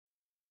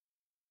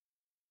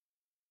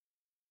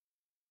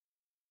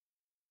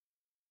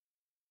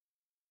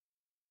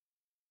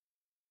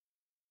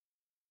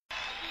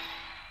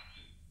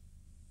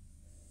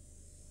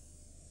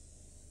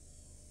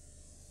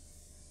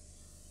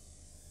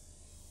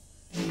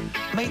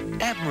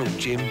Meet Admiral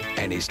Jim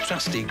and his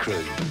trusty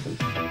crew.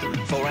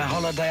 For our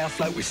holiday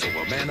afloat, we saw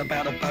a man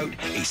about a boat.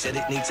 He said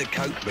it needs a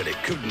coat, but it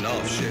couldn't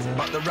half shift.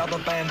 But the rubber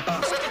band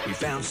bust, we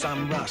found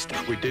some rust.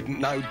 We didn't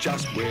know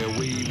just where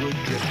we would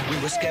drift. We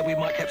were scared we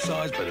might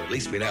capsize, but at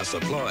least with our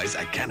supplies,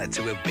 a can or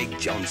two of Big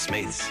John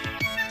Smith's.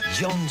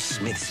 John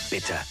Smith's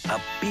Bitter,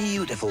 a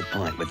beautiful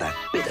pint with a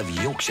bit of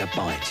Yorkshire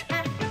bite.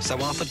 So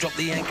Arthur dropped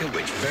the anchor,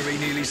 which very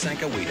nearly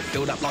sank her. We'd have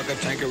filled up like a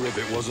tanker if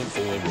it wasn't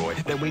for Roy.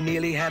 Then we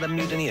nearly had a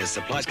mutiny as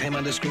supplies came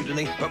under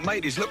scrutiny. But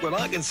mateys, look what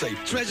I can see,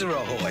 treasure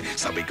ahoy.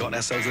 So we got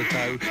ourselves a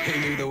tow, he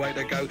knew the way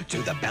to go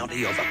to the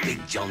bounty of a Big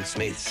John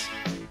Smith's.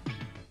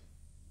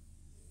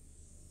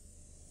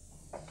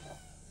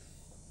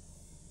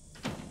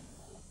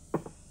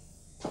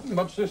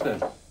 What's this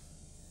then?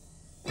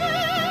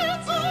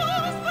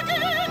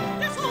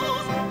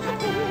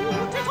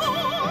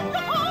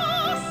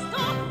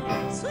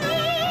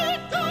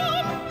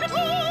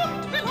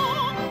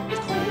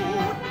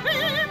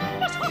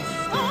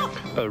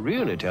 A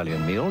real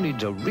Italian meal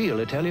needs a real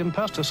Italian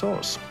pasta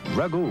sauce.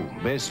 Ragu,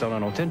 based on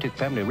an authentic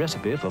family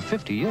recipe for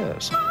 50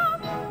 years.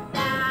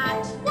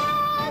 That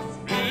was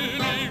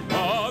really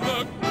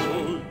rather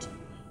good.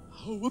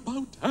 How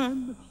about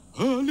an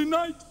early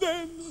night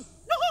then?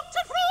 not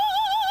a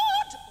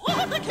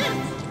fraud of the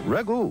kids.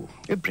 Ragu,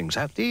 it brings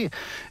out the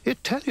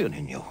Italian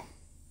in you.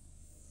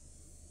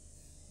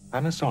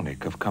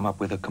 Panasonic have come up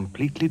with a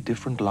completely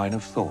different line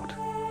of thought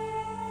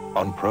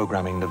on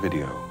programming the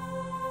video.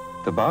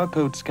 The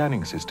barcode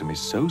scanning system is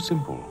so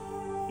simple,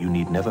 you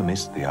need never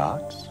miss the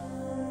arts,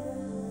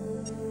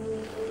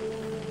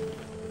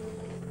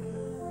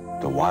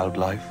 the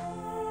wildlife,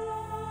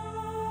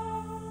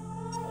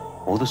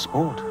 or the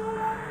sport.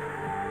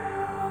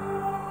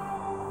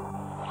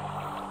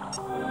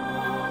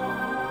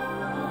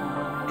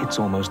 It's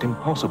almost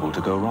impossible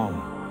to go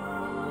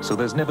wrong, so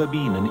there's never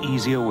been an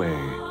easier way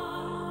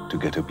to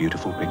get a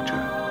beautiful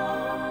picture.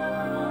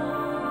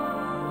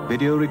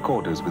 Video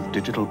recorders with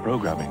digital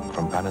programming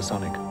from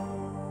Panasonic.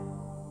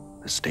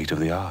 The state of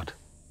the art.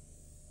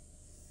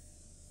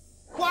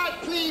 Quiet,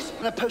 please!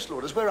 No, postal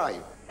orders, where are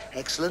you?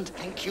 Excellent,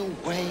 thank you,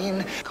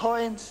 Wayne.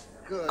 Coins?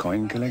 Good.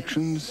 Coin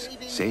collections,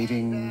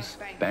 savings,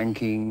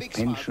 banking,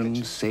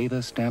 pensions,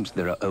 saver stamps.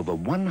 There are over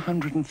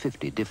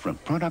 150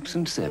 different products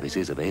and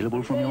services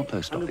available from your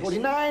post office.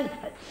 149.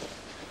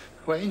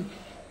 Wayne,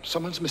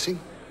 someone's missing.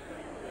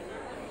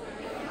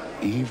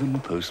 Even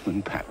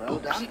postman Pat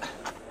books. Well done.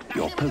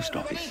 Your post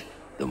office.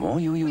 The more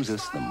you use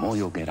us, the more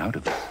you'll get out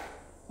of us.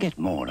 Get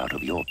more out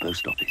of your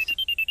post office.